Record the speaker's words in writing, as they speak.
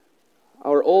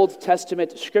Our Old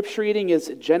Testament scripture reading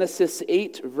is Genesis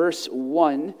 8, verse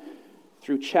 1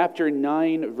 through chapter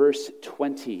 9, verse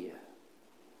 20.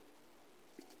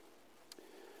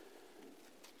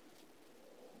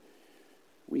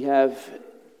 We have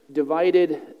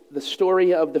divided the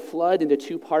story of the flood into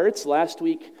two parts. Last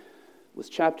week was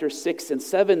chapter 6 and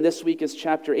 7. This week is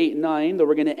chapter 8 and 9, though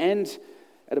we're going to end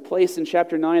at a place in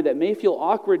chapter 9 that may feel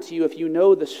awkward to you if you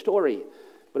know the story.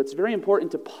 But it's very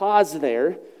important to pause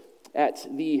there at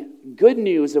the good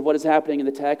news of what is happening in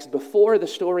the text before the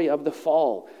story of the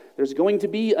fall. There's going to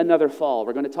be another fall.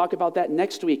 We're going to talk about that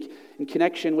next week in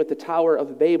connection with the Tower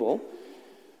of Babel.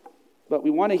 But we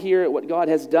want to hear what God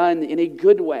has done in a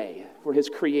good way for his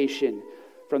creation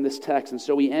from this text. And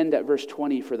so we end at verse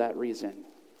 20 for that reason.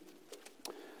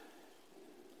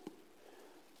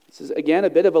 This is, again, a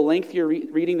bit of a lengthier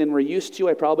reading than we're used to.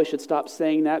 I probably should stop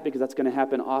saying that because that's going to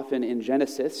happen often in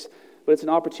Genesis. But it's an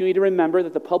opportunity to remember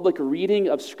that the public reading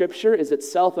of Scripture is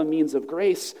itself a means of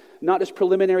grace, not as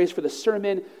preliminaries for the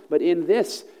sermon, but in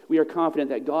this we are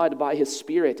confident that God, by his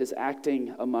Spirit, is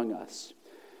acting among us.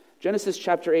 Genesis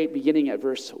chapter 8, beginning at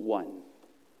verse 1.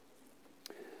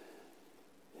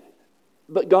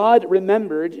 But God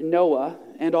remembered Noah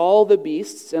and all the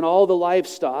beasts and all the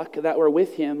livestock that were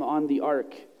with him on the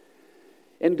ark.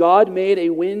 And God made a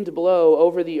wind blow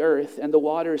over the earth, and the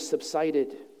waters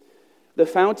subsided. The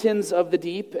fountains of the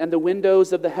deep and the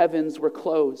windows of the heavens were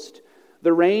closed.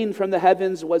 The rain from the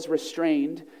heavens was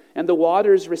restrained, and the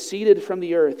waters receded from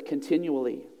the earth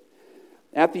continually.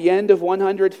 At the end of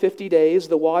 150 days,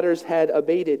 the waters had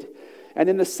abated. And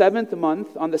in the 7th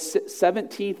month, on the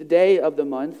 17th day of the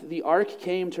month, the ark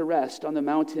came to rest on the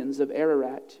mountains of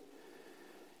Ararat.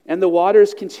 And the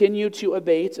waters continued to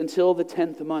abate until the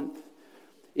 10th month.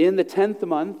 In the 10th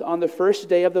month, on the first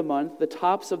day of the month, the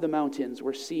tops of the mountains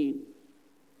were seen.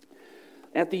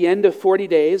 At the end of 40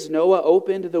 days, Noah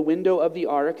opened the window of the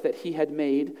ark that he had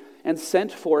made and sent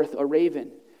forth a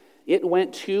raven. It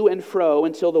went to and fro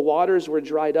until the waters were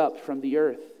dried up from the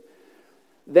earth.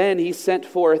 Then he sent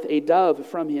forth a dove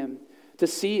from him to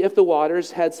see if the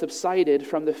waters had subsided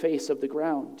from the face of the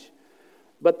ground.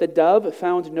 But the dove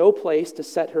found no place to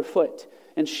set her foot,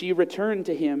 and she returned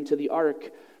to him to the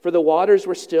ark, for the waters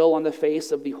were still on the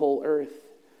face of the whole earth.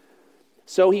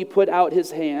 So he put out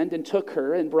his hand and took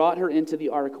her and brought her into the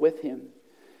ark with him.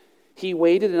 He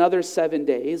waited another 7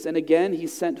 days, and again he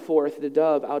sent forth the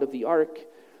dove out of the ark.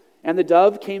 And the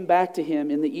dove came back to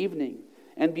him in the evening,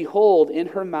 and behold, in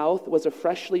her mouth was a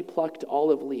freshly plucked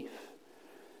olive leaf.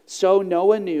 So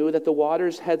Noah knew that the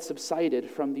waters had subsided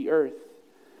from the earth.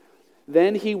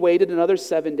 Then he waited another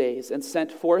 7 days and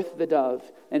sent forth the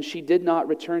dove, and she did not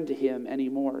return to him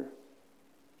anymore.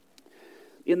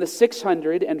 In the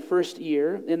 601st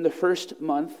year, in the first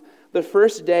month, the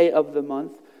first day of the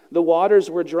month, the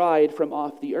waters were dried from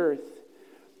off the earth.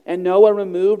 And Noah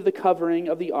removed the covering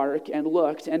of the ark and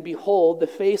looked, and behold, the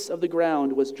face of the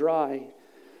ground was dry.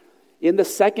 In the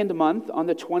 2nd month, on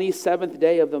the 27th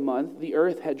day of the month, the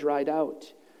earth had dried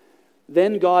out.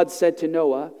 Then God said to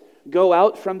Noah, "Go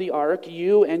out from the ark,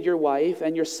 you and your wife,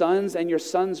 and your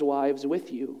sons' wives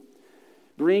with you.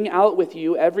 Bring out with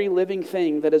you every living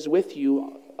thing that is with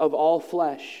you of all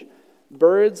flesh,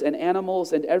 birds and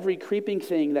animals and every creeping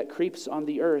thing that creeps on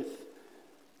the earth,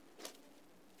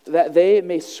 that they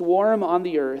may swarm on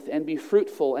the earth and be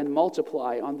fruitful and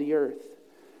multiply on the earth."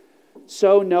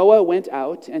 So Noah went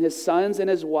out, and his sons and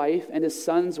his wife and his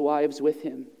sons' wives with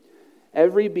him.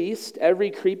 Every beast,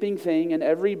 every creeping thing, and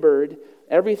every bird,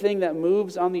 everything that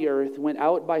moves on the earth went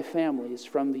out by families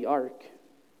from the ark.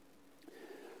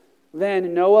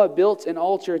 Then Noah built an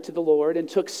altar to the Lord and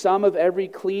took some of every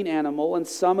clean animal and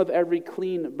some of every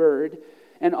clean bird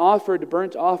and offered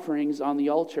burnt offerings on the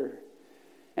altar.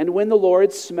 And when the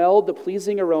Lord smelled the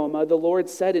pleasing aroma, the Lord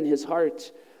said in his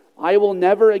heart, "I will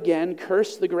never again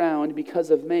curse the ground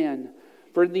because of man,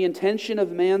 for the intention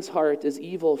of man's heart is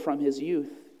evil from his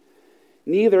youth.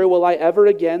 Neither will I ever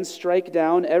again strike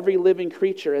down every living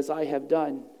creature as I have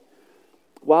done.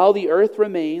 While the earth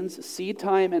remains, seed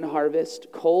time and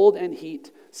harvest, cold and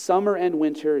heat, summer and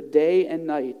winter, day and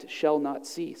night shall not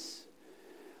cease."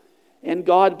 And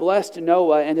God blessed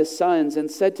Noah and his sons and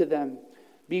said to them,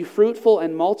 "Be fruitful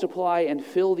and multiply and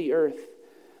fill the earth.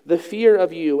 The fear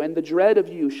of you and the dread of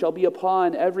you shall be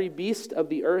upon every beast of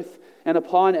the earth and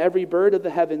upon every bird of the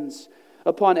heavens,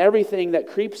 upon everything that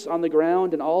creeps on the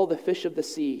ground and all the fish of the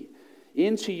sea.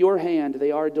 Into your hand they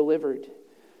are delivered.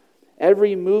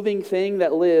 Every moving thing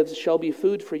that lives shall be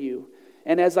food for you,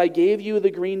 and as I gave you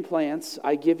the green plants,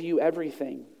 I give you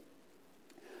everything.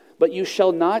 But you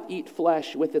shall not eat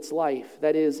flesh with its life,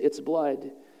 that is, its blood.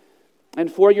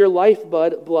 And for your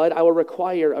lifeblood I will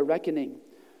require a reckoning.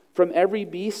 From every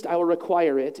beast I will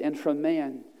require it, and from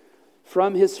man.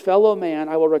 From his fellow man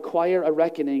I will require a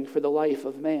reckoning for the life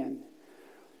of man.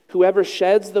 Whoever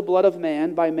sheds the blood of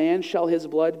man, by man shall his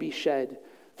blood be shed,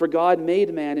 for God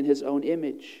made man in his own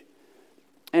image.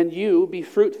 And you, be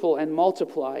fruitful and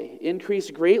multiply,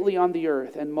 increase greatly on the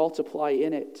earth and multiply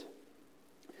in it.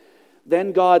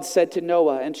 Then God said to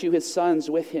Noah and to his sons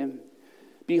with him,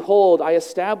 Behold, I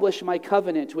establish my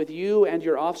covenant with you and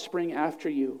your offspring after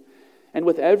you, and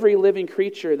with every living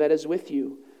creature that is with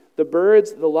you, the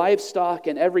birds, the livestock,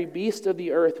 and every beast of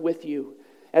the earth with you,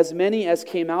 as many as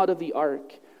came out of the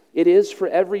ark. It is for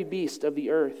every beast of the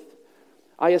earth.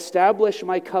 I establish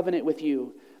my covenant with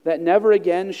you, that never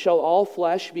again shall all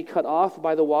flesh be cut off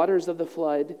by the waters of the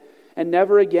flood, and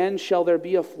never again shall there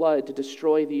be a flood to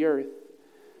destroy the earth.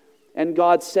 And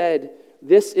God said,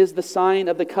 This is the sign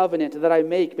of the covenant that I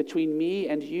make between me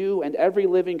and you and every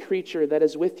living creature that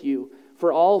is with you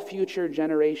for all future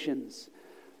generations.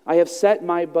 I have set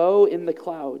my bow in the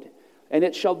cloud, and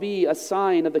it shall be a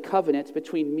sign of the covenant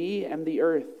between me and the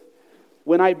earth.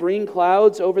 When I bring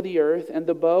clouds over the earth, and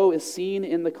the bow is seen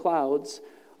in the clouds,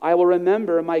 I will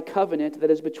remember my covenant that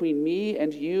is between me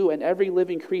and you and every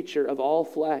living creature of all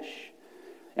flesh.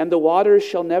 And the waters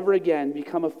shall never again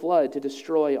become a flood to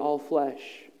destroy all flesh.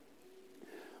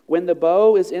 When the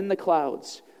bow is in the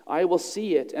clouds, I will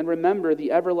see it and remember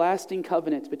the everlasting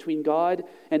covenant between God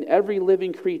and every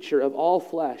living creature of all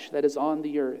flesh that is on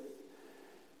the earth.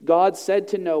 God said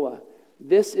to Noah,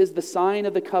 This is the sign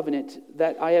of the covenant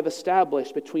that I have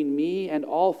established between me and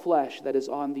all flesh that is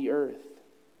on the earth.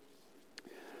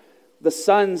 The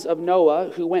sons of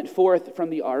Noah who went forth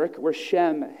from the ark were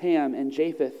Shem, Ham, and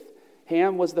Japheth.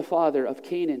 Ham was the father of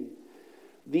Canaan.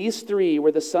 These three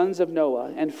were the sons of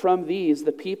Noah, and from these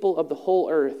the people of the whole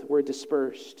earth were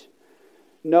dispersed.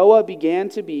 Noah began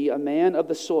to be a man of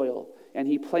the soil, and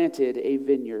he planted a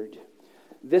vineyard.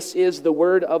 This is the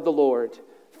word of the Lord.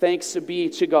 Thanks be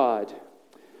to God.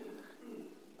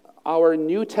 Our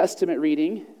New Testament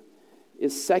reading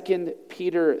is 2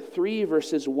 Peter 3,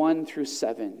 verses 1 through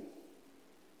 7.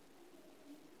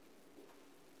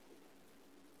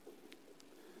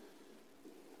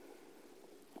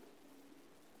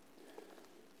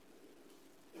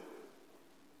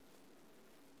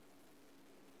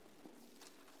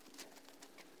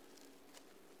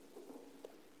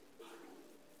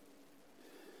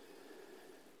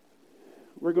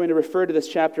 We're going to refer to this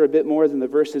chapter a bit more than the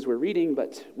verses we're reading,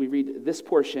 but we read this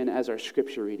portion as our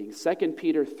scripture reading. 2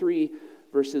 Peter 3,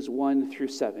 verses 1 through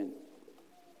 7.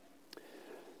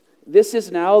 This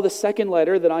is now the second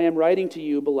letter that I am writing to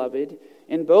you, beloved.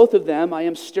 In both of them I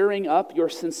am stirring up your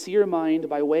sincere mind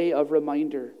by way of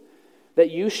reminder, that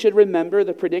you should remember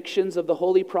the predictions of the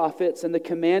holy prophets and the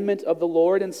commandment of the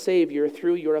Lord and Savior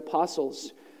through your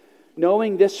apostles,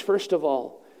 knowing this first of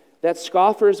all, that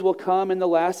scoffers will come in the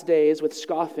last days with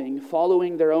scoffing,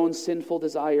 following their own sinful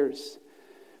desires.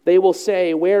 They will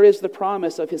say, Where is the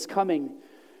promise of his coming?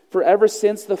 For ever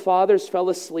since the fathers fell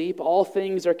asleep, all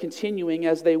things are continuing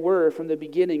as they were from the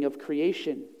beginning of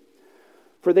creation.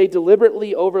 For they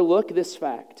deliberately overlook this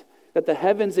fact, that the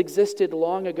heavens existed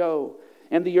long ago,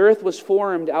 and the earth was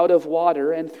formed out of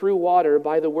water and through water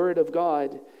by the word of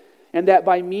God, and that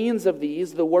by means of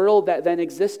these the world that then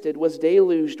existed was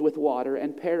deluged with water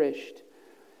and perished.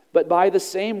 But by the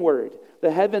same word,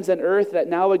 the heavens and earth that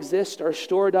now exist are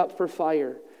stored up for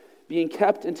fire, being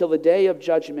kept until the day of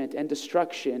judgment and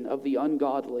destruction of the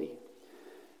ungodly.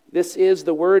 This is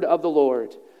the word of the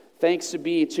Lord. Thanks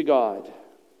be to God.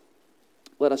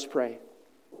 Let us pray.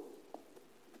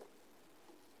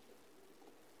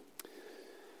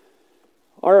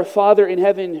 Our Father in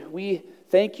heaven, we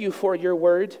thank you for your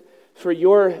word, for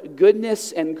your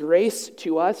goodness and grace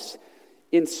to us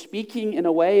in speaking in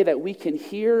a way that we can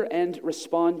hear and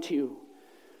respond to.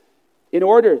 In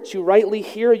order to rightly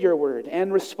hear your word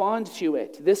and respond to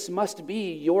it, this must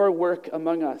be your work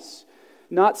among us,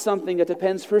 not something that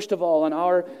depends first of all on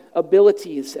our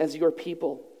abilities as your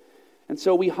people. And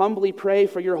so we humbly pray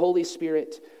for your Holy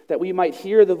Spirit, that we might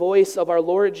hear the voice of our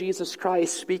Lord Jesus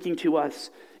Christ speaking to us,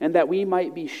 and that we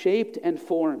might be shaped and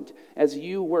formed as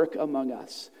you work among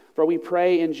us. For we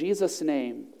pray in Jesus'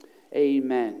 name,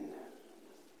 amen.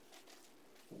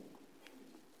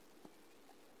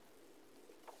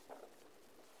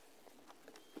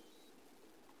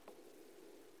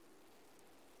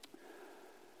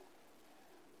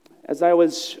 As I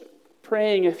was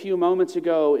praying a few moments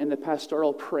ago in the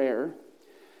pastoral prayer,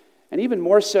 and even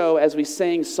more so as we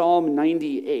sang Psalm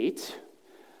 98,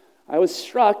 I was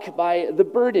struck by the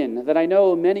burden that I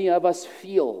know many of us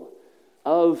feel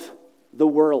of the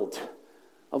world,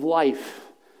 of life,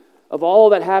 of all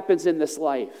that happens in this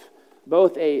life.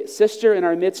 Both a sister in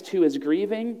our midst who is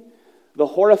grieving, the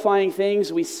horrifying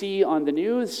things we see on the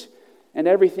news, and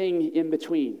everything in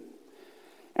between.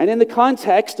 And in the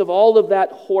context of all of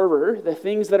that horror, the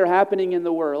things that are happening in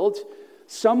the world,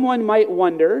 someone might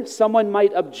wonder, someone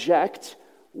might object,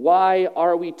 why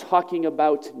are we talking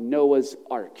about Noah's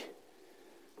Ark?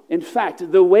 In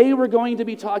fact, the way we're going to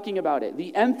be talking about it,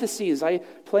 the emphases I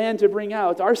plan to bring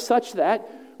out are such that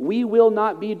we will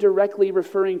not be directly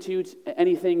referring to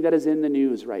anything that is in the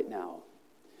news right now.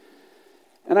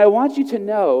 And I want you to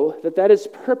know that that is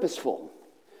purposeful.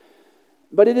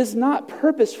 But it is not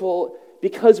purposeful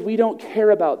because we don't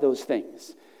care about those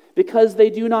things, because they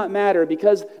do not matter,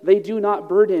 because they do not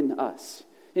burden us.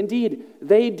 Indeed,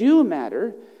 they do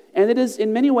matter, and it is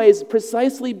in many ways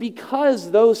precisely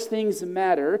because those things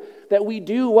matter that we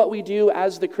do what we do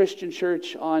as the Christian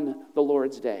church on the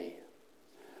Lord's Day.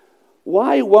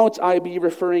 Why won't I be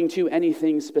referring to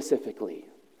anything specifically?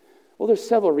 Well, there's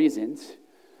several reasons.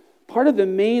 Part of the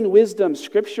main wisdom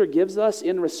Scripture gives us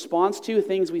in response to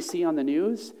things we see on the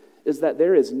news is that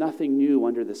there is nothing new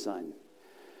under the sun.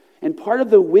 And part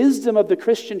of the wisdom of the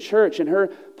Christian church and her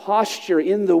posture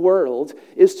in the world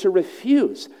is to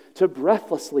refuse to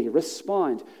breathlessly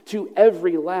respond to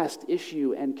every last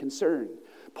issue and concern.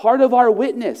 Part of our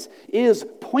witness is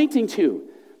pointing to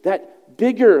that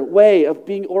bigger way of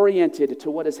being oriented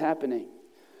to what is happening.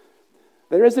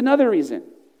 There is another reason.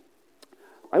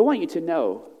 I want you to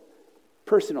know,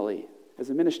 personally, as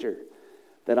a minister,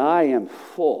 that I am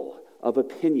full of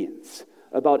opinions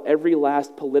about every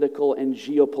last political and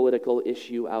geopolitical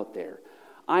issue out there.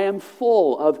 I am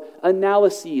full of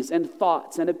analyses and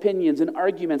thoughts and opinions and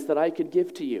arguments that I could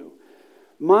give to you.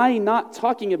 My not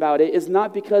talking about it is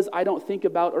not because I don't think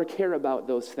about or care about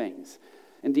those things.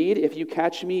 Indeed, if you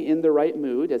catch me in the right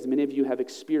mood, as many of you have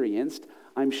experienced,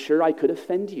 I'm sure I could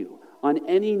offend you on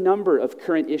any number of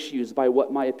current issues by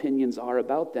what my opinions are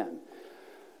about them.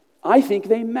 I think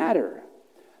they matter.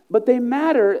 But they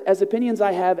matter as opinions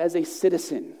I have as a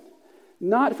citizen,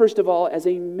 not, first of all, as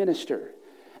a minister.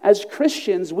 As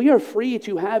Christians, we are free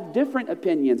to have different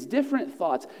opinions, different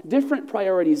thoughts, different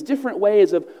priorities, different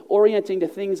ways of orienting to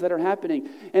things that are happening.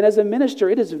 And as a minister,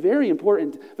 it is very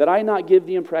important that I not give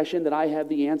the impression that I have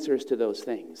the answers to those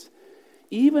things.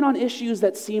 Even on issues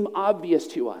that seem obvious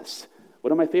to us.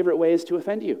 One of my favorite ways to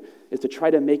offend you is to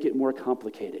try to make it more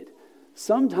complicated.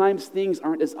 Sometimes things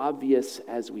aren't as obvious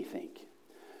as we think.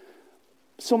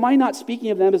 So my not speaking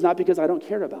of them is not because I don't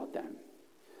care about them.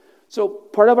 So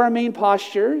part of our main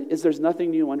posture is there's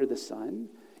nothing new under the sun.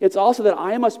 It's also that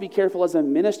I must be careful as a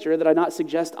minister that I not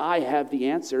suggest I have the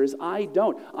answers. I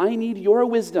don't. I need your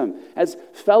wisdom as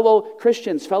fellow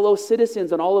Christians, fellow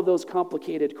citizens on all of those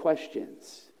complicated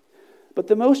questions. But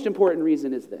the most important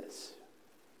reason is this.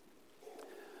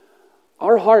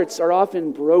 Our hearts are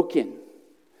often broken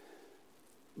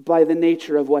by the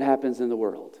nature of what happens in the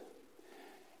world.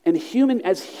 And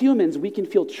as humans, we can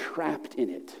feel trapped in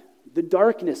it. The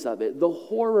darkness of it, the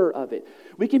horror of it.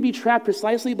 We can be trapped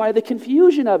precisely by the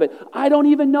confusion of it. I don't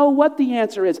even know what the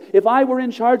answer is. If I were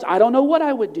in charge, I don't know what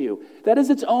I would do. That is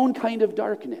its own kind of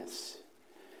darkness.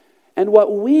 And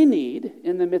what we need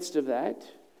in the midst of that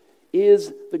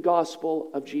is the gospel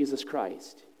of Jesus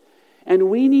Christ. And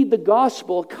we need the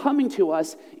gospel coming to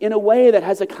us in a way that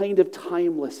has a kind of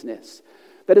timelessness,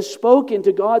 that has spoken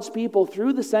to God's people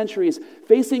through the centuries,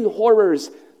 facing horrors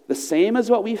the same as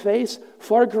what we face,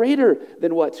 far greater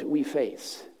than what we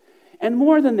face. And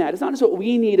more than that, it's not just what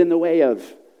we need in the way of,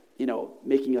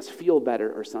 making us feel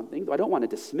better or something, though I don't want to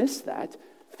dismiss that.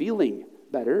 Feeling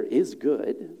better is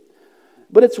good.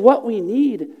 But it's what we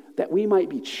need that we might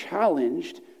be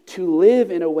challenged to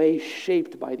live in a way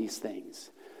shaped by these things.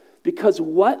 Because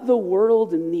what the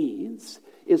world needs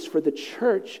is for the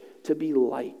church to be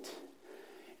light.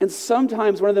 And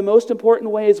sometimes one of the most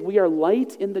important ways we are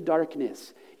light in the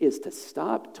darkness is to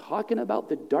stop talking about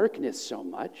the darkness so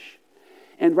much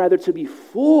and rather to be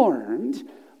formed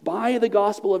by the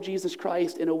gospel of Jesus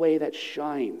Christ in a way that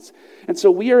shines. And so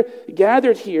we are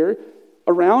gathered here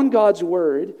around God's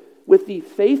word with the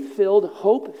faith-filled,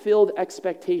 hope-filled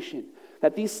expectation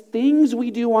that these things we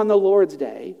do on the Lord's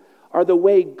Day are the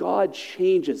way God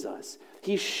changes us.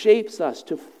 He shapes us,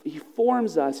 He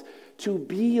forms us to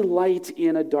be light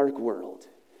in a dark world.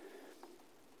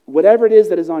 Whatever it is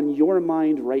that is on your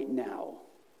mind right now,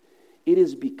 it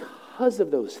is because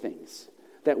of those things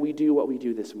that we do what we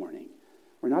do this morning.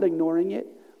 We're not ignoring it.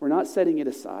 We're not setting it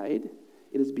aside.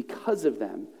 It is because of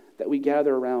them that we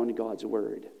gather around God's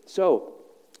word. So,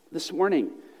 this morning,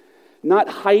 not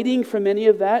hiding from any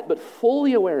of that, but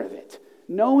fully aware of it,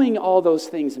 knowing all those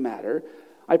things matter,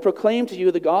 I proclaim to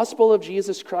you the gospel of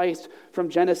Jesus Christ from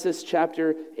Genesis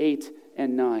chapter 8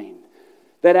 and 9.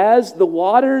 That as the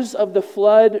waters of the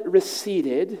flood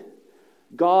receded,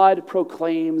 God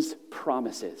proclaims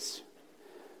promises.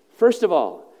 First of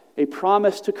all, a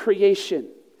promise to creation.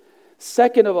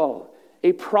 Second of all,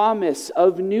 a promise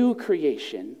of new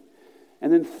creation.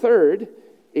 And then third,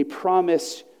 a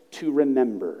promise to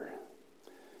remember.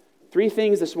 Three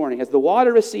things this morning. As the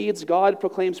water recedes, God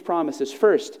proclaims promises.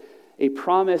 First, a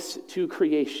promise to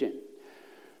creation.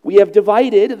 We have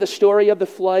divided the story of the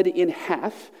flood in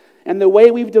half, and the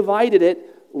way we've divided it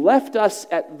left us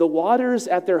at the waters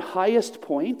at their highest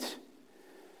point,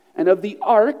 and of the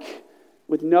ark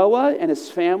with Noah and his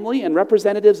family and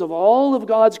representatives of all of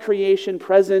God's creation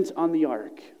present on the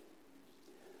ark.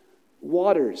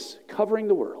 Waters covering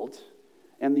the world,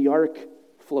 and the ark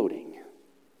floating.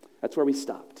 That's where we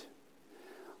stopped.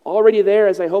 Already there,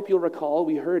 as I hope you'll recall,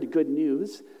 we heard good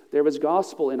news. There was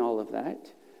gospel in all of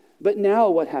that. But now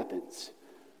what happens?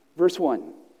 Verse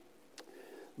 1.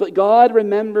 But God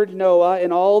remembered Noah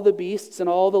and all the beasts and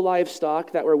all the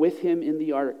livestock that were with him in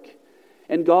the ark.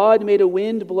 And God made a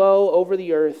wind blow over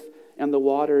the earth, and the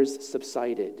waters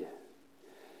subsided.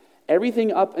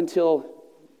 Everything up until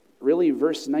really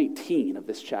verse 19 of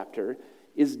this chapter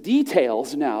is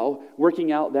details now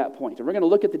working out that point. And we're going to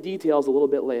look at the details a little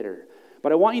bit later.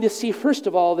 But I want you to see, first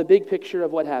of all, the big picture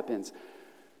of what happens.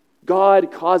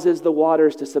 God causes the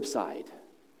waters to subside.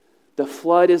 The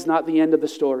flood is not the end of the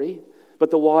story,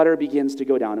 but the water begins to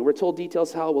go down. And we're told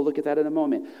details how. We'll look at that in a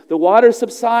moment. The waters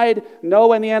subside.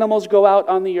 Noah and the animals go out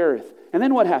on the earth. And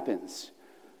then what happens?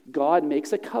 God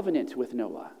makes a covenant with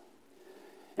Noah.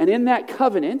 And in that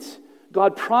covenant,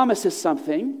 God promises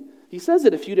something. He says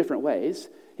it a few different ways.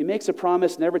 He makes a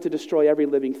promise never to destroy every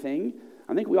living thing.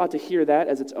 I think we ought to hear that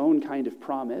as its own kind of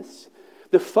promise.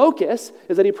 The focus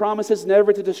is that he promises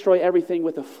never to destroy everything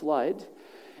with a flood.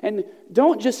 And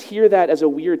don't just hear that as a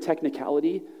weird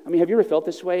technicality. I mean, have you ever felt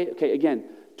this way? Okay, again,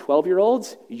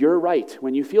 12-year-olds, you're right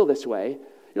when you feel this way.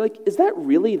 You're like, is that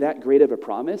really that great of a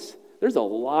promise? There's a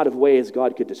lot of ways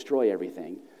God could destroy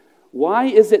everything. Why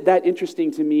is it that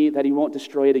interesting to me that he won't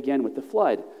destroy it again with the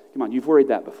flood? Come on, you've worried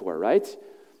that before, right?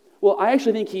 Well, I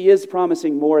actually think he is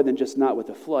promising more than just not with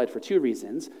the flood for two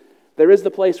reasons. There is the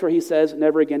place where he says,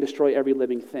 never again destroy every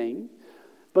living thing.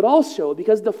 But also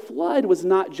because the flood was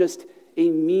not just a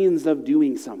means of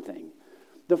doing something.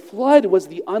 The flood was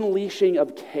the unleashing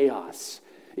of chaos.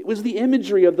 It was the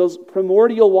imagery of those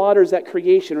primordial waters at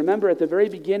creation. Remember at the very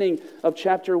beginning of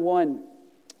chapter 1,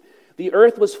 the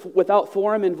earth was without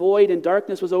form and void, and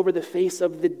darkness was over the face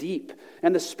of the deep,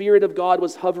 and the Spirit of God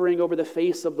was hovering over the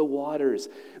face of the waters.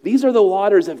 These are the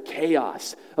waters of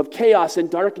chaos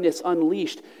and darkness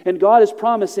unleashed, and God is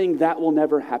promising that will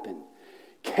never happen.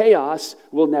 Chaos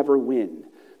will never win.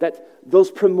 That those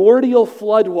primordial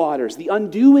flood waters, the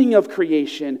undoing of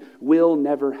creation, will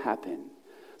never happen.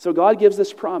 So God gives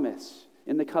this promise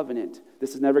in the covenant.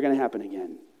 This is never going to happen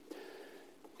again.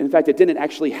 In fact, it didn't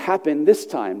actually happen this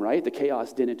time, right? The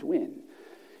chaos didn't win.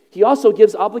 He also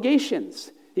gives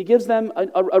obligations. He gives them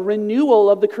a renewal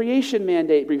of the creation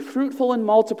mandate. Be fruitful and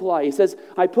multiply. He says,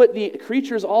 I put the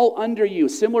creatures all under you,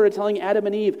 similar to telling Adam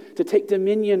and Eve to take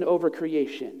dominion over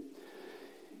creation.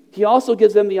 He also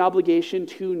gives them the obligation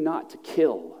to not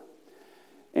kill.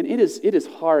 And it is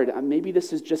hard. Maybe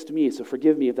this is just me, so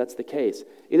forgive me if that's the case.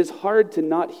 It is hard to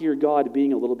not hear God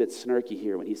being a little bit snarky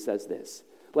here when he says this.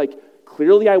 Like,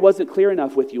 clearly I wasn't clear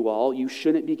enough with you all. You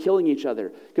shouldn't be killing each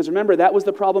other. Because remember, that was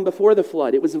the problem before the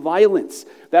flood. It was violence.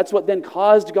 That's what then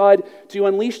caused God to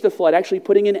unleash the flood, actually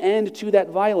putting an end to that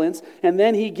violence. And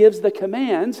then he gives the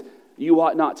command, you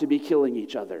ought not to be killing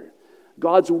each other.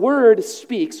 God's word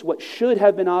speaks what should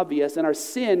have been obvious, and our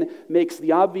sin makes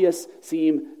the obvious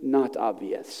seem not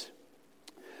obvious.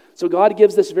 So God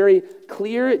gives this very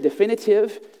clear,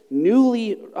 definitive,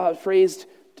 newly phrased,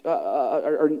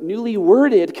 or newly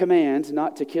worded command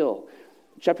not to kill.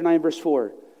 Chapter 9, verse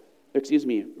 5.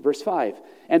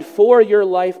 And for your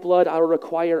lifeblood I will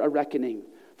require a reckoning.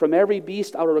 From every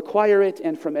beast I will require it,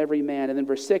 and from every man. And then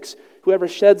verse 6, whoever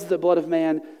sheds the blood of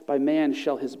man, by man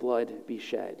shall his blood be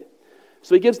shed.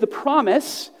 So he gives the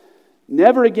promise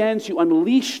never again to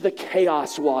unleash the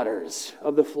chaos waters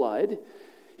of the flood.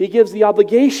 He gives the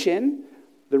obligation,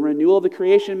 the renewal of the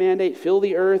creation mandate, fill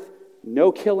the earth,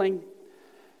 no killing.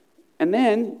 And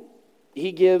then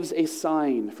he gives a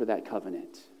sign for that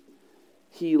covenant.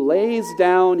 He lays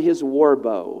down his war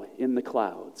bow in the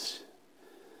clouds.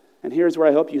 And here's where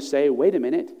I hope you say, wait a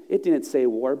minute, it didn't say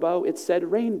war bow, it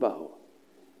said rainbow.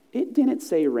 It didn't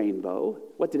say rainbow.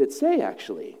 What did it say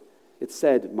actually? It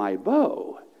said, my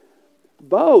bow.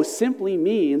 Bow simply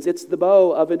means it's the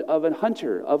bow of a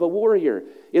hunter, of a warrior.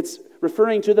 It's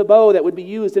referring to the bow that would be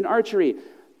used in archery.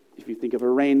 If you think of a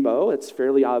rainbow, it's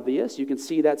fairly obvious. You can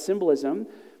see that symbolism.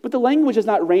 But the language is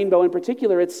not rainbow in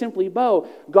particular. It's simply bow.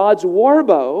 God's war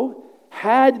bow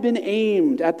had been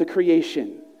aimed at the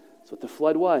creation. That's what the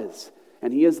flood was.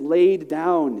 And he has laid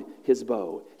down his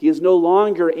bow. He is no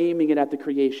longer aiming it at the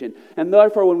creation. And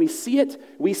therefore, when we see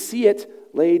it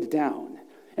laid down.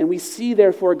 And we see,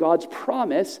 therefore, God's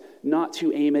promise not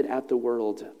to aim it at the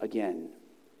world again.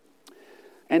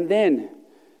 And then,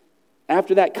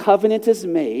 after that covenant is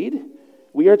made,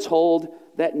 we are told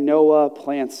that Noah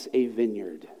plants a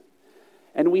vineyard.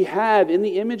 And we have, in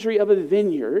the imagery of a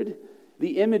vineyard,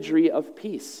 the imagery of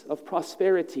peace, of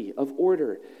prosperity, of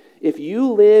order. If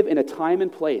you live in a time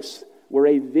and place where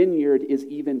a vineyard is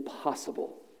even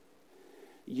possible,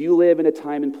 you live in a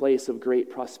time and place of great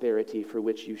prosperity for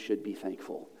which you should be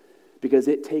thankful. Because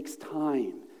it takes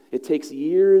time. It takes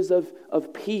years of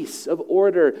peace, of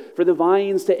order, for the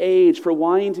vines to age, for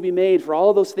wine to be made, for all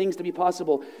of those things to be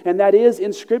possible. And that is,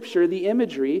 in Scripture, the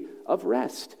imagery of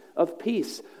rest, of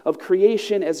peace, of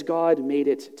creation as God made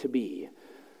it to be.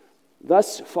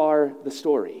 Thus far, the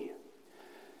story.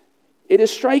 It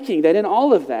is striking that in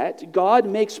all of that, God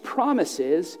makes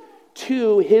promises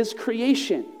to his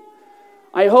creation.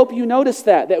 I hope you notice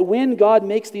that when God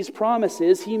makes these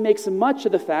promises, he makes much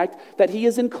of the fact that he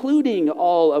is including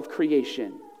all of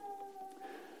creation.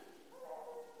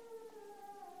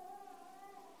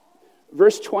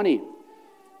 Verse 20,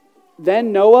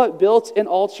 then Noah built an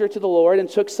altar to the Lord and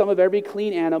took some of every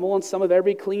clean animal and some of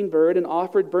every clean bird and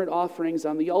offered burnt offerings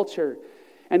on the altar.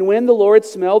 And when the Lord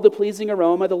smelled the pleasing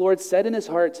aroma, the Lord said in his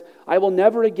heart, I will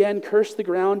never again curse the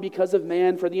ground because of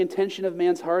man, for the intention of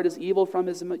man's heart is evil from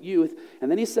his youth.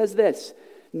 And then he says this,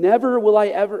 neither will I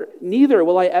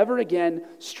ever again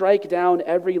strike down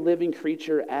every living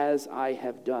creature as I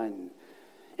have done.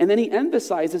 And then he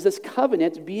emphasizes this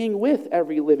covenant being with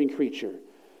every living creature.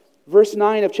 Verse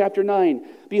 9 of chapter 9,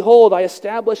 behold, I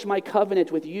establish my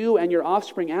covenant with you and your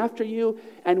offspring after you,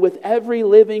 and with every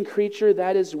living creature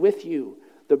that is with you,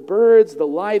 the birds, the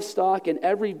livestock, and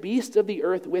every beast of the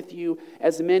earth with you,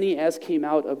 as many as came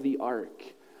out of the ark.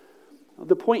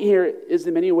 The point here is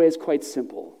in many ways quite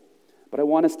simple, but I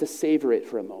want us to savor it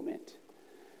for a moment.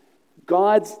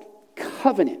 God's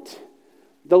covenant,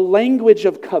 the language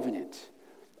of covenant,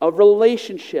 of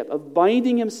relationship, of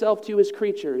binding himself to his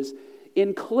creatures,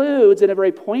 includes in a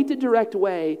very pointed, direct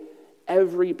way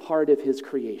every part of his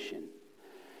creation.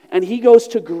 And he goes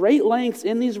to great lengths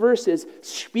in these verses,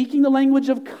 speaking the language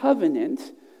of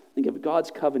covenant. Think of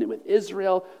God's covenant with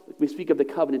Israel. We speak of the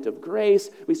covenant of grace.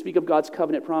 We speak of God's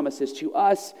covenant promises to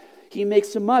us. He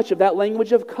makes much of that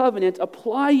language of covenant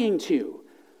applying to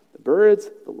the birds,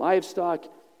 the livestock,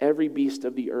 every beast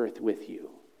of the earth with you.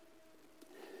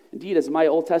 Indeed, as my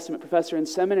Old Testament professor in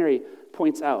seminary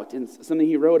points out in something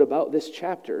he wrote about this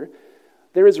chapter,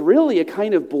 there is really a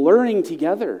kind of blurring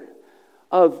together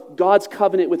of God's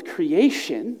covenant with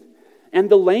creation and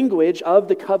the language of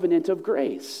the covenant of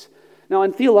grace. Now,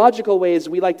 in theological ways,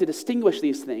 we like to distinguish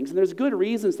these things, and there's good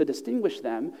reasons to distinguish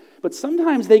them, but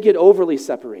sometimes they get overly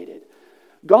separated.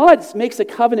 God makes a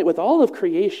covenant with all of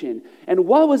creation, and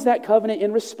what was that covenant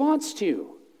in response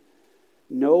to?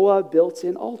 Noah built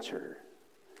an altar.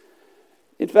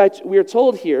 In fact, we are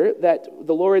told here that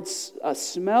the Lord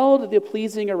smelled the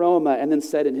pleasing aroma and then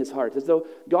said in his heart, as though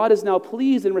God is now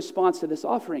pleased in response to this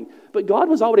offering. But God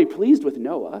was already pleased with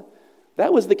Noah.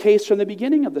 That was the case from the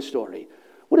beginning of the story.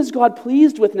 What is God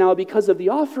pleased with now because of the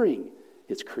offering?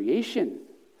 His creation.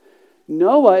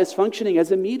 Noah is functioning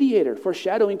as a mediator,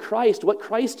 foreshadowing Christ, what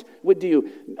Christ would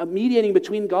do, mediating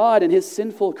between God and his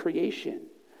sinful creation.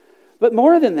 But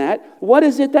more than that, what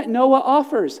is it that Noah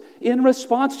offers in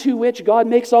response to which God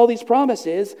makes all these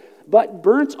promises, but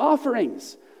burnt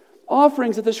offerings?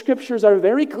 Offerings that the scriptures are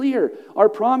very clear are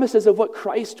promises of what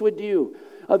Christ would do,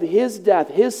 of his death,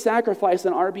 his sacrifice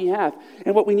on our behalf.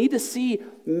 And what we need to see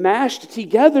mashed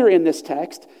together in this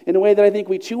text, in a way that I think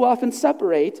we too often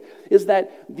separate, is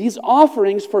that these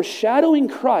offerings foreshadowing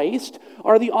Christ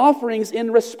are the offerings in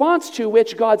response to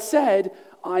which God said,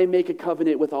 I make a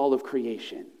covenant with all of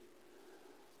creation.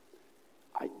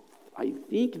 I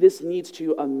think this needs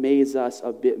to amaze us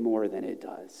a bit more than it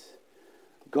does.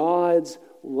 God's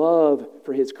love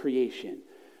for his creation,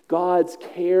 God's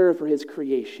care for his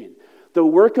creation, the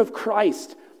work of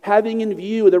Christ having in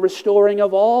view the restoring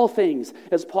of all things,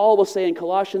 as Paul will say in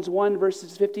Colossians 1,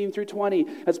 verses 15 through 20,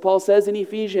 as Paul says in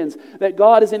Ephesians, that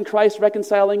God is in Christ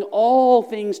reconciling all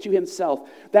things to himself.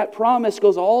 That promise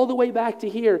goes all the way back to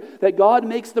here, that God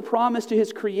makes the promise to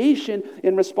his creation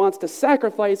in response to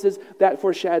sacrifices that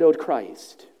foreshadowed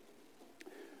Christ.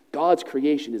 God's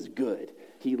creation is good.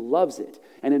 He loves it.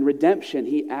 And in redemption,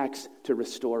 he acts to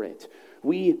restore it.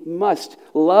 We must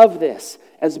love this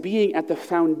as being at the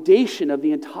foundation of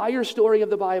the entire story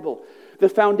of the Bible. The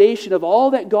foundation of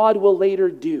all that God will later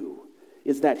do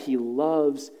is that he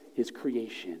loves his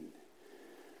creation.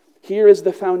 Here is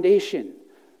the foundation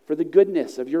for the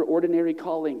goodness of your ordinary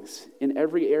callings in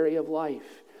every area of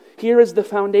life. Here is the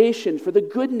foundation for the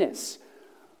goodness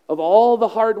of all the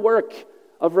hard work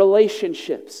of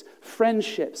relationships,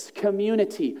 friendships,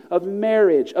 community, of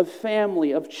marriage, of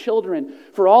family, of children.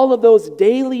 For all of those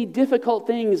daily difficult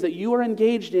things that you are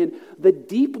engaged in, the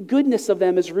deep goodness of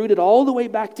them is rooted all the way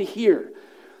back to here.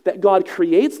 That God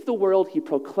creates the world, he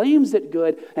proclaims it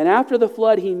good, and after the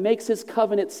flood, he makes his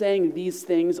covenant saying these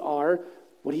things are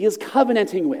what he is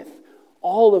covenanting with,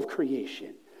 all of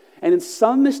creation. And in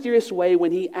some mysterious way,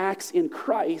 when he acts in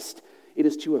Christ, it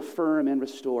is to affirm and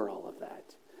restore all of that.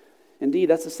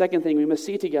 Indeed, that's the second thing we must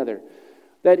see together.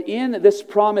 That in this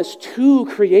promise to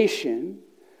creation,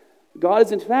 God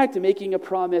is in fact making a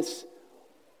promise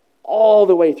all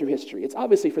the way through history. It's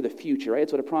obviously for the future, right?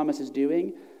 It's what a promise is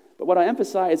doing. But what I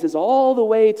emphasize is all the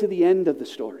way to the end of the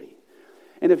story.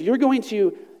 And if you're going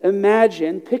to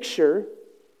imagine, picture,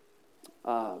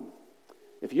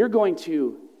 if you're going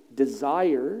to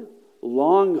desire,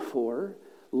 long for,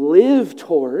 live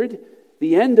toward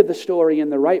the end of the story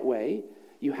in the right way,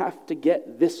 you have to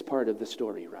get this part of the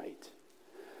story right.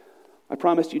 I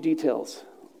promised you details.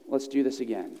 Let's do this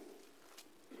again.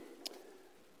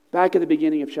 Back at the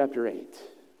beginning of chapter 8,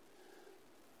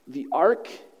 the ark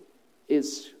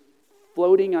is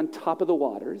floating on top of the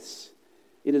waters.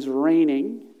 It is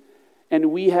raining.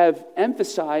 And we have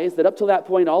emphasized that up to that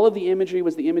point, all of the imagery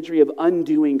was the imagery of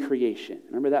undoing creation.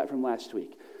 Remember that from last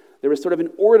week. There was sort of an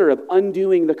order of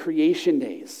undoing the creation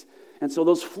days. And so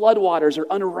those floodwaters are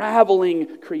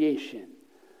unraveling creation.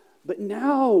 But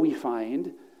now we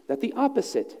find that the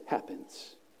opposite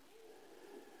happens.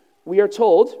 We are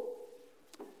told,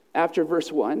 after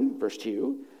verse 1, verse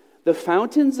 2, the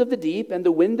fountains of the deep and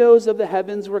the windows of the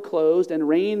heavens were closed, and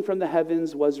rain from the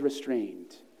heavens was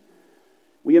restrained.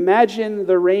 We imagine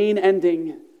the rain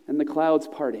ending and the clouds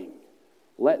parting.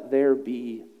 Let there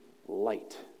be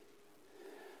light.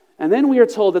 And then we are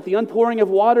told that the unpouring of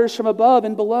waters from above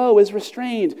and below is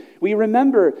restrained. We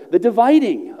remember the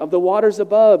dividing of the waters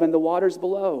above and the waters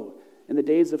below in the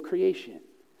days of creation.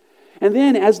 And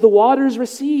then as the waters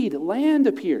recede, land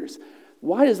appears.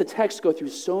 Why does the text go through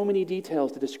so many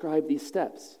details to describe these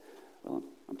steps? Well,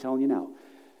 I'm telling you now.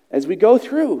 As we go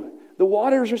through, the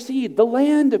waters recede, the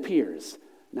land appears.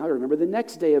 Now remember the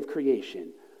next day of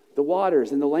creation, the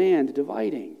waters and the land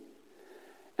dividing.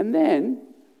 And then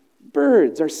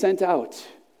birds are sent out.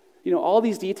 You know, all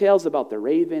these details about the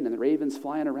raven and the ravens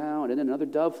flying around and then another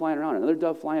dove flying around, another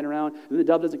dove flying around, and the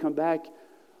dove doesn't come back.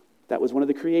 That was one of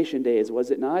the creation days, was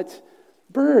it not?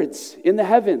 Birds in the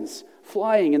heavens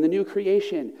flying in the new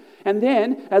creation. And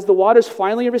then, as the waters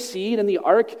finally recede and the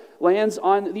ark lands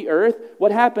on the earth,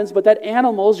 what happens but that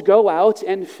animals go out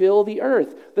and fill the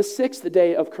earth, the sixth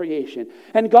day of creation.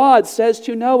 And God says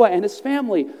to Noah and his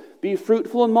family, be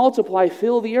fruitful and multiply,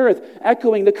 fill the earth,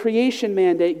 echoing the creation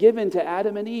mandate given to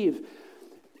Adam and Eve.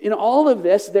 In all of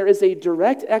this, there is a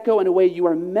direct echo in a way you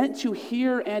are meant to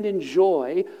hear and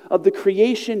enjoy of the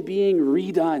creation being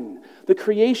redone, the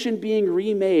creation being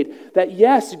remade. That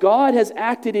yes, God has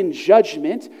acted in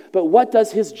judgment, but what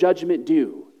does his judgment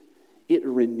do? It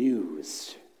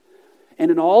renews. And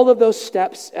in all of those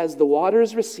steps, as the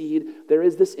waters recede, there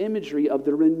is this imagery of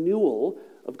the renewal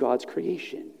of God's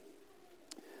creation.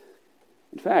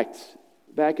 In fact,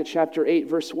 back at chapter 8,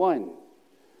 verse 1,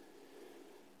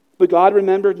 but God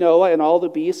remembered Noah and all the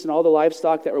beasts and all the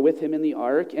livestock that were with him in the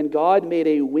ark, and God made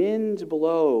a wind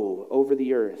blow over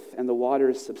the earth, and the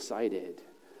waters subsided.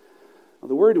 Now,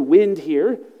 the word wind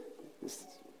here is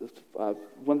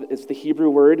the Hebrew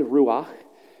word ruach,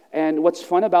 and what's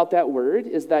fun about that word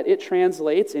is that it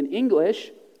translates in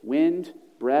English wind,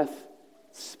 breath,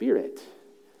 spirit.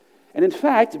 And in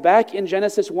fact, back in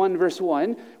Genesis 1, verse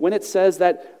 1, when it says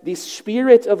that the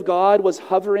Spirit of God was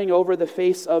hovering over the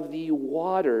face of the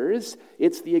waters,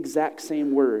 it's the exact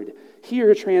same word.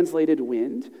 Here translated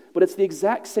wind, but it's the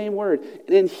exact same word.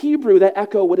 And in Hebrew, that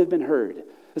echo would have been heard.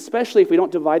 Especially if we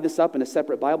don't divide this up into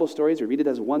separate Bible stories or read it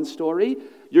as one story,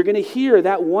 you're going to hear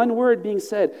that one word being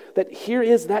said, that here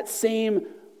is that same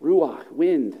ruach,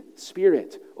 wind,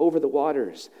 spirit, over the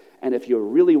waters. And if you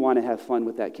really want to have fun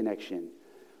with that connection,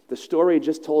 the story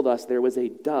just told us there was a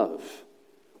dove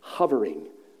hovering,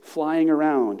 flying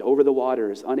around over the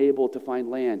waters, unable to find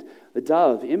land. The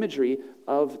dove, imagery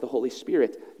of the Holy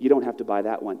Spirit. You don't have to buy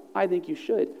that one. I think you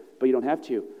should, but you don't have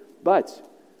to. But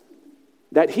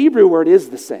that Hebrew word is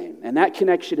the same, and that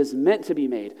connection is meant to be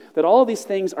made. That all of these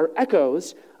things are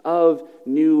echoes of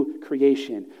new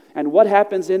creation. And what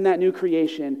happens in that new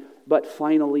creation but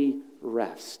finally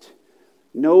rest?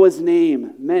 Noah's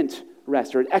name meant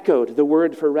rest, or it echoed the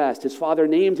word for rest. His father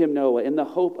named him Noah in the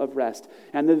hope of rest.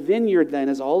 And the vineyard then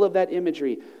is all of that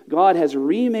imagery. God has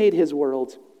remade his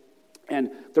world, and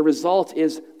the result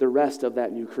is the rest of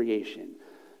that new creation.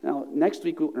 Now, next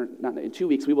week, or not in 2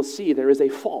 weeks, we will see there is a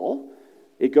fall.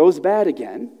 It goes bad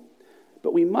again,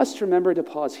 but we must remember to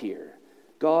pause here.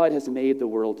 God has made the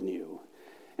world new.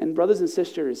 And brothers and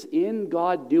sisters, in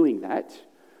God doing that,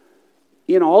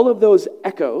 in all of those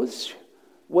echoes,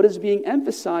 what is being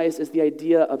emphasized is the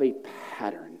idea of a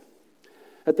pattern.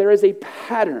 That there is a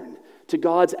pattern to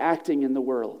God's acting in the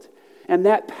world. And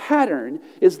that pattern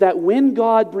is that when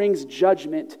God brings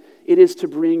judgment, it is to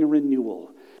bring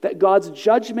renewal. That God's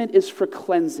judgment is for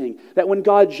cleansing. That when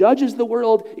God judges the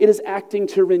world, it is acting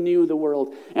to renew the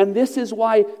world. And this is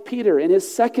why Peter, in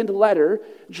his second letter,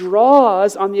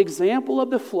 draws on the example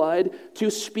of the flood to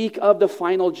speak of the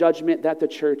final judgment that the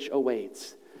church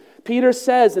awaits. Peter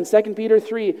says in 2 Peter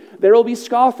 3, there will be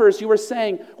scoffers who are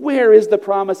saying, where is the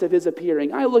promise of his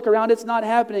appearing? I look around, it's not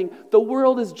happening. The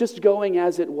world is just going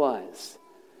as it was.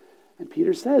 And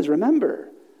Peter says, remember,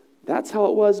 that's how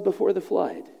it was before the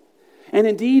flood. And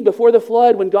indeed, before the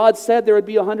flood, when God said there would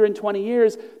be 120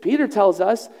 years, Peter tells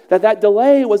us that that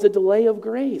delay was a delay of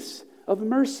grace, of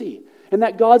mercy. And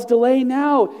that God's delay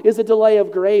now is a delay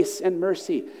of grace and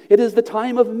mercy. It is the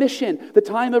time of mission, the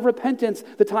time of repentance,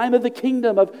 the time of the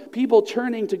kingdom, of people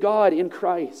turning to God in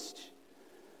Christ.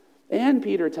 And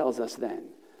Peter tells us then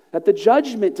that the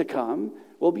judgment to come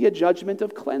will be a judgment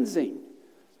of cleansing,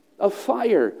 of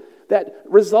fire, that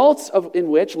results of in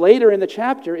which, later in the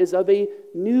chapter, is of a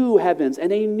new heavens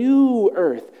and a new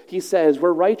earth, he says,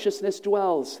 where righteousness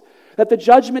dwells. That the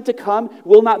judgment to come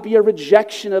will not be a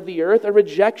rejection of the earth, a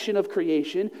rejection of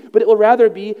creation, but it will rather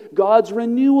be God's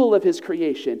renewal of his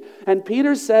creation. And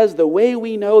Peter says the way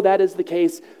we know that is the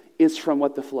case is from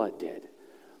what the flood did.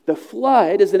 The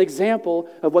flood is an example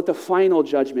of what the final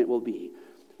judgment will be.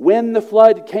 When the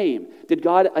flood came, did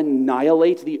God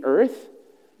annihilate the earth?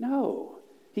 No.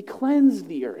 He cleansed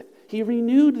the earth. He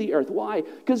renewed the earth. Why?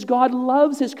 Because God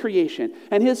loves his creation,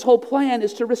 and his whole plan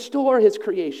is to restore his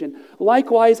creation.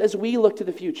 Likewise, as we look to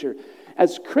the future,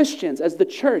 as Christians, as the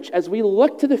church, as we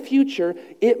look to the future,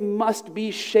 it must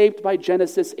be shaped by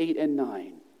Genesis 8 and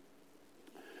 9.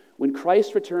 When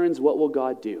Christ returns, what will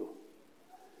God do?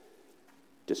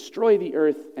 Destroy the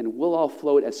earth, and we'll all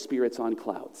float as spirits on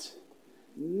clouds.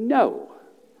 No.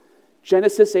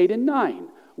 Genesis 8 and 9.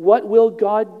 What will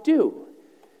God do?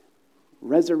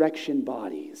 Resurrection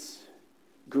bodies,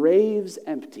 graves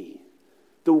empty,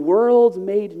 the world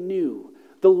made new,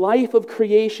 the life of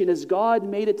creation as God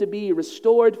made it to be,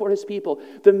 restored for his people,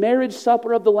 the marriage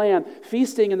supper of the Lamb,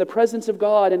 feasting in the presence of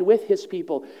God and with his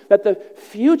people. That the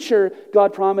future,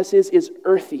 God promises, is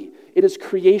earthy. It is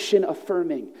creation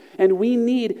affirming. And we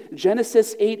need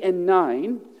Genesis 8 and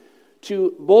 9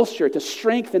 to bolster, to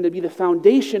strengthen, to be the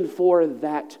foundation for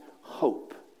that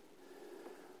hope.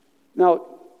 Now,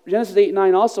 Genesis 8 and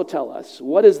 9 also tell us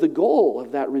what is the goal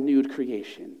of that renewed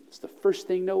creation. It's the first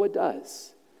thing Noah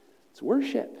does. It's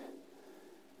worship.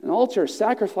 An altar,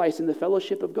 sacrifice in the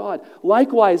fellowship of God.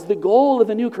 Likewise, the goal of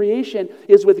the new creation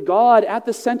is with God at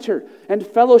the center and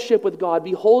fellowship with God,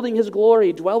 beholding his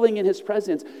glory, dwelling in his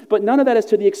presence. But none of that is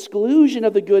to the exclusion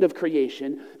of the good of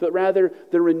creation, but rather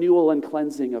the renewal and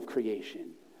cleansing of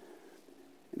creation.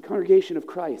 And congregation of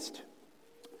Christ,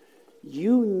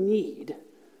 you need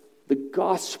the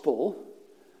gospel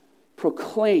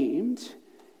proclaimed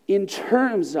in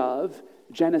terms of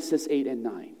Genesis 8 and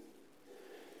 9.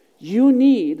 You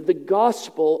need the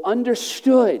gospel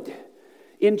understood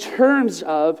in terms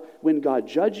of when God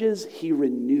judges, he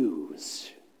renews.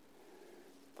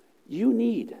 You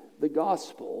need the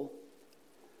gospel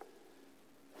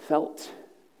felt,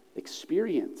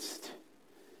 experienced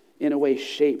in a way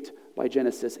shaped by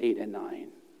Genesis 8 and 9.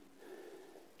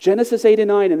 Genesis 8 and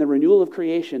 9 and the renewal of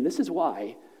creation, this is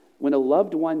why when a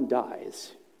loved one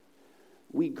dies,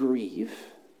 we grieve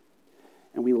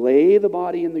and we lay the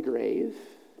body in the grave,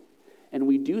 and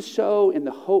we do so in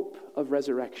the hope of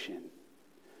resurrection.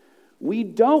 We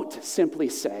don't simply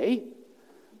say,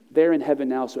 they're in heaven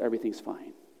now, so everything's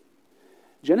fine.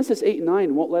 Genesis 8 and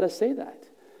 9 won't let us say that.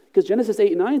 Because Genesis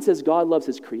 8 and 9 says God loves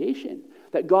his creation,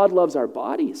 that God loves our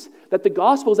bodies, that the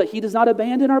gospel is that he does not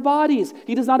abandon our bodies.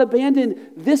 He does not abandon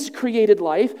this created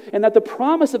life, and that the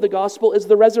promise of the gospel is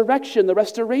the resurrection, the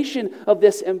restoration of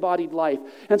this embodied life.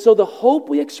 And so the hope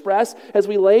we express as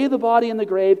we lay the body in the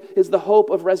grave is the hope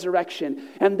of resurrection.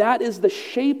 And that is the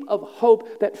shape of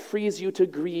hope that frees you to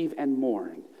grieve and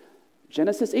mourn.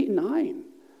 Genesis 8 and 9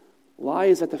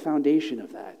 lies at the foundation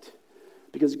of that,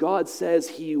 because God says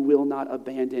he will not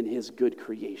abandon his good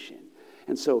creation.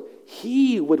 And so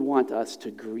he would want us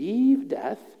to grieve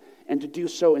death and to do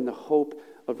so in the hope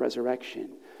of resurrection.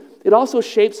 It also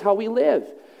shapes how we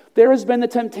live. There has been the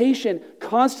temptation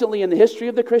constantly in the history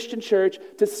of the Christian church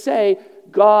to say,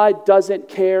 God doesn't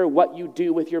care what you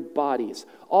do with your bodies.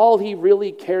 All he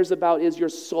really cares about is your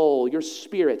soul, your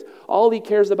spirit. All he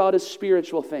cares about is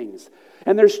spiritual things.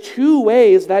 And there's two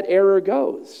ways that error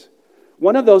goes.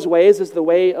 One of those ways is the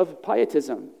way of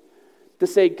pietism. To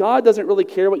say, God doesn't really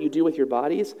care what you do with your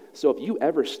bodies, so if you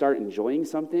ever start enjoying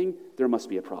something, there must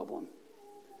be a problem.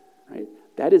 Right?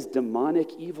 That is demonic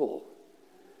evil.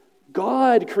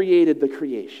 God created the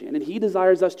creation, and he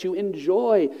desires us to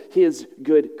enjoy his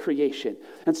good creation.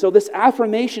 And so this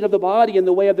affirmation of the body in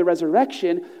the way of the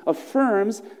resurrection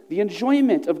affirms the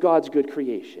enjoyment of God's good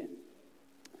creation.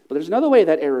 But there's another way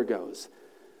that error goes.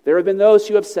 There have been those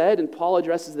who have said, and Paul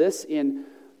addresses this in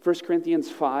 1 Corinthians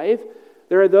 5,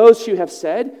 there are those who have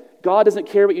said, God doesn't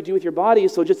care what you do with your body,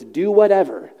 so just do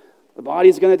whatever. The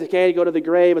body's going to decay, go to the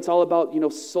grave. It's all about,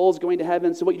 souls going to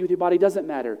heaven, so what you do with your body doesn't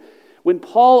matter. When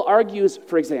Paul argues,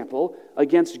 for example,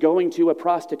 against going to a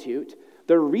prostitute,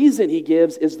 the reason he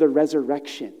gives is the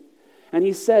resurrection. And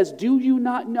he says, do you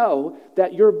not know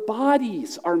that your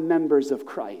bodies are members of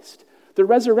Christ? The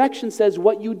resurrection says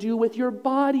what you do with your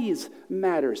bodies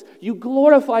matters. You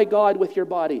glorify God with your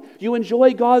body. You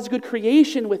enjoy God's good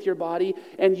creation with your body,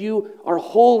 and you are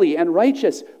holy and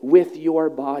righteous with your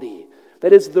body.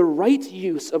 That is the right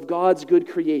use of God's good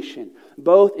creation,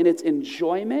 both in its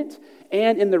enjoyment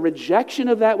and in the rejection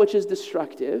of that which is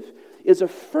destructive, is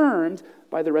affirmed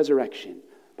by the resurrection,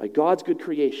 by God's good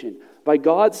creation, by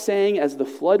God saying, as the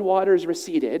flood waters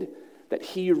receded, that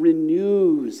he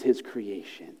renews his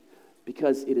creation,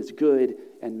 because it is good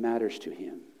and matters to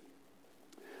him.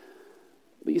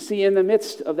 But you see, in the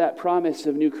midst of that promise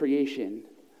of new creation,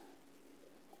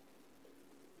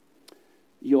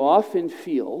 you often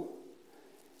feel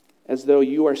as though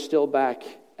you are still back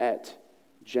at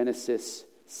Genesis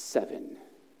 7.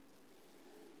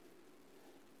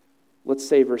 Let's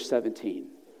say verse 17.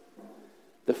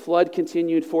 The flood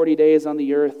continued 40 days on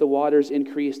the earth. The waters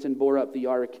increased and bore up the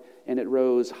ark, and it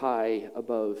rose high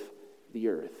above the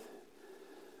earth.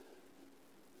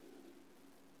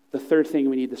 The third thing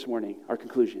we need this morning, our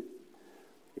conclusion,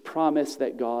 a promise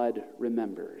that God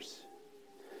remembers.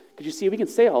 Because you see, we can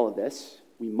say all of this.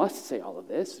 We must say all of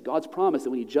this. God's promise that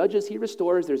when he judges, he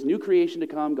restores. There's new creation to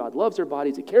come. God loves our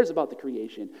bodies. He cares about the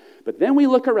creation. But then we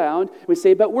look around and we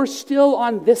say, but we're still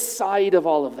on this side of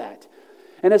all of that.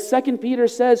 And as 2 Peter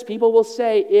says, people will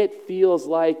say, it feels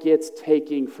like it's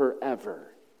taking forever.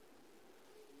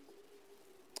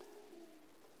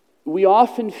 We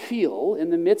often feel,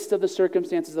 in the midst of the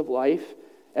circumstances of life,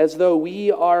 as though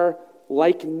we are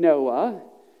like Noah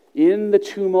in the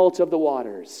tumult of the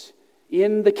waters,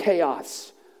 in the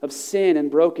chaos of sin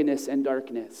and brokenness and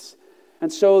darkness.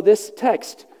 And so this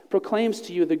text proclaims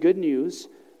to you the good news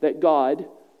that God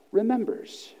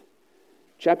remembers.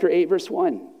 Chapter 8, verse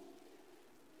 1.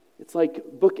 It's like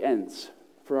bookends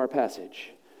for our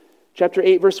passage. Chapter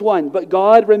 8, verse 1. But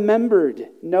God remembered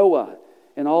Noah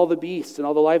and all the beasts and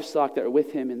all the livestock that were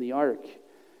with him in the ark.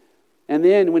 And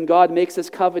then when God makes his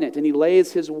covenant and he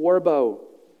lays his war bow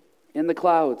in the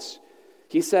clouds,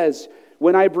 he says,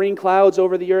 when I bring clouds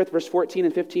over the earth, verse 14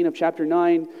 and 15 of chapter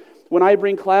 9, when I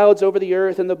bring clouds over the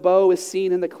earth and the bow is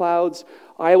seen in the clouds,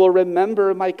 I will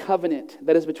remember my covenant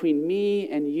that is between me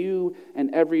and you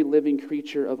and every living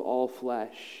creature of all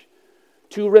flesh.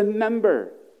 To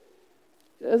remember.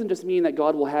 It doesn't just mean that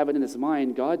God will have it in his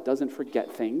mind. God doesn't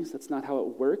forget things. That's not how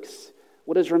it works.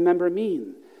 What does remember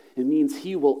mean? It means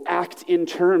he will act in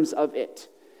terms of it.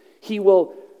 He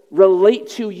will relate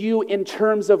to you in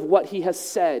terms of what he has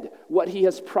said, what he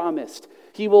has promised.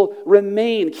 He will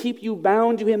remain, keep you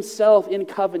bound to himself in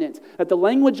covenant. That the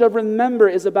language of remember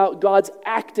is about God's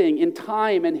acting in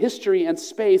time and history and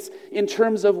space in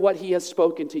terms of what he has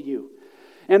spoken to you.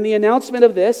 And the announcement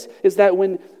of this is that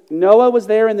when Noah was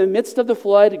there in the midst of the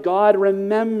flood, God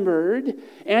remembered,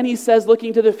 and he says,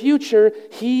 looking to the future,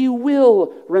 he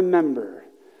will remember.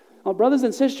 Now, brothers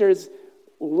and sisters,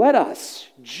 let us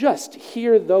just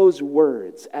hear those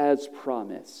words as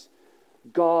promise.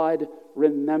 God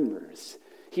remembers.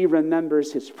 He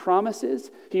remembers his promises.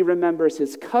 He remembers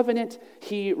his covenant.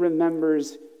 He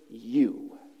remembers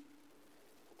you.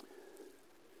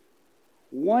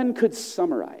 One could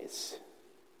summarize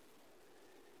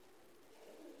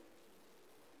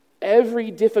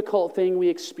every difficult thing we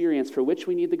experience for which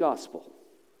we need the gospel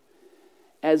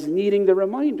as needing the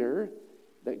reminder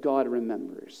that God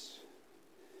remembers.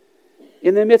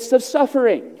 In the midst of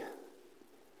suffering,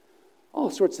 all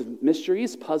sorts of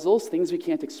mysteries, puzzles, things we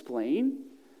can't explain,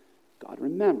 God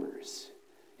remembers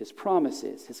his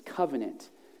promises, his covenant.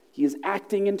 He is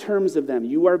acting in terms of them.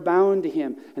 You are bound to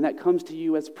him, and that comes to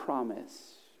you as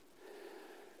promise.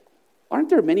 Aren't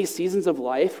there many seasons of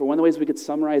life where one of the ways we could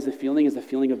summarize the feeling is the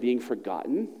feeling of being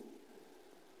forgotten?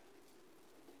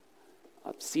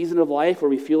 A season of life where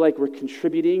we feel like we're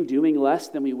contributing, doing less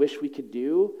than we wish we could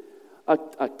do.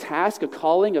 A task, a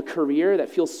calling, a career that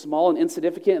feels small and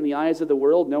insignificant in the eyes of the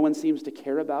world. No one seems to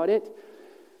care about it.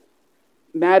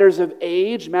 Matters of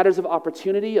age, matters of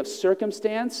opportunity, of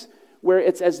circumstance, where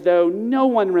it's as though no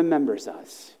one remembers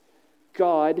us.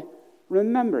 God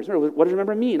remembers. What does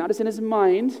remember mean? Not just in his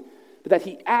mind, but that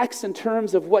he acts in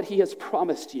terms of what he has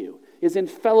promised you, is in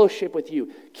fellowship with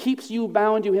you, keeps you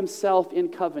bound to himself in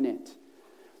covenant.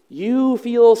 You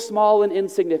feel small and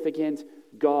insignificant.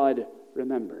 God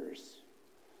remembers.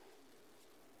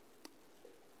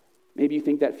 Maybe you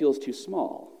think that feels too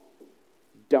small.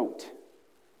 Don't.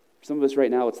 For some of us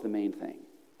right now, it's the main thing.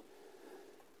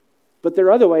 But there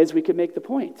are other ways we could make the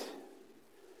point.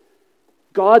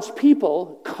 God's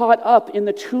people caught up in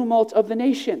the tumult of the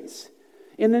nations,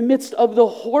 in the midst of the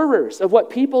horrors of what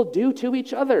people do to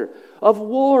each other, of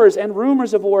wars and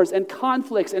rumors of wars and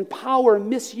conflicts and power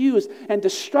misuse and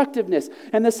destructiveness,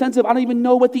 and the sense of, I don't even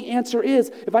know what the answer is.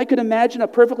 If I could imagine a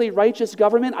perfectly righteous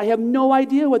government, I have no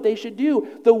idea what they should do.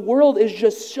 The world is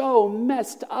just so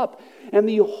messed up. And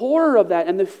the horror of that,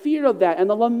 and the fear of that, and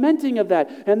the lamenting of that,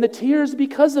 and the tears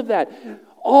because of that,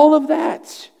 all of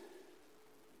that,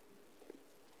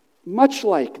 much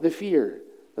like the fear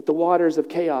that the waters of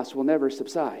chaos will never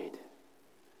subside,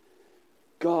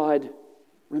 God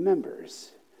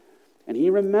remembers. And he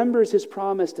remembers his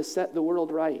promise to set the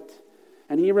world right.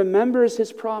 And he remembers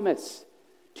his promise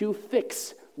to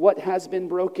fix what has been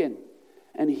broken.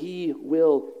 And he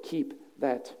will keep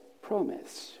that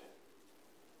promise.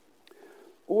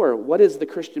 Or what is the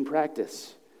Christian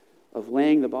practice of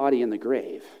laying the body in the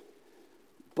grave,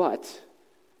 but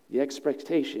the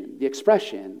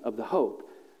expression of the hope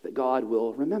that God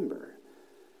will remember,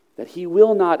 that he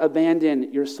will not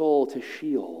abandon your soul to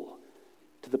Sheol,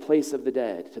 to the place of the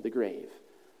dead, to the grave,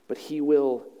 but he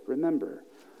will remember.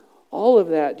 All of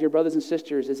that, dear brothers and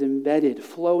sisters, is embedded,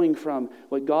 flowing from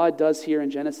what God does here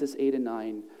in Genesis 8 and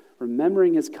 9,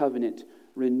 remembering his covenant,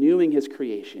 renewing his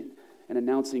creation, and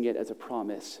announcing it as a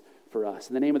promise for us.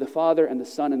 In the name of the Father, and the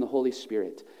Son, and the Holy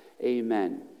Spirit,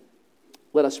 amen.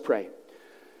 Let us pray.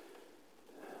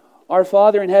 Our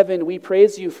Father in heaven, we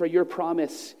praise you for your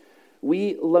promise.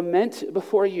 We lament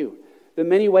before you the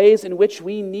many ways in which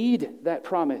we need that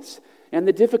promise, and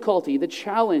the difficulty, the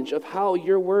challenge of how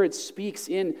your word speaks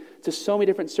into so many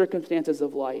different circumstances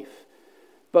of life.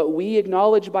 But we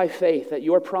acknowledge by faith that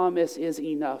your promise is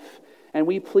enough, and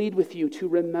we plead with you to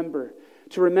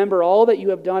remember all that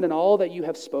you have done and all that you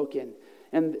have spoken,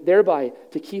 and thereby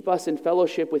to keep us in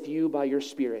fellowship with you by your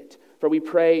Spirit. For we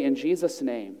pray in Jesus'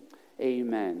 name,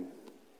 amen.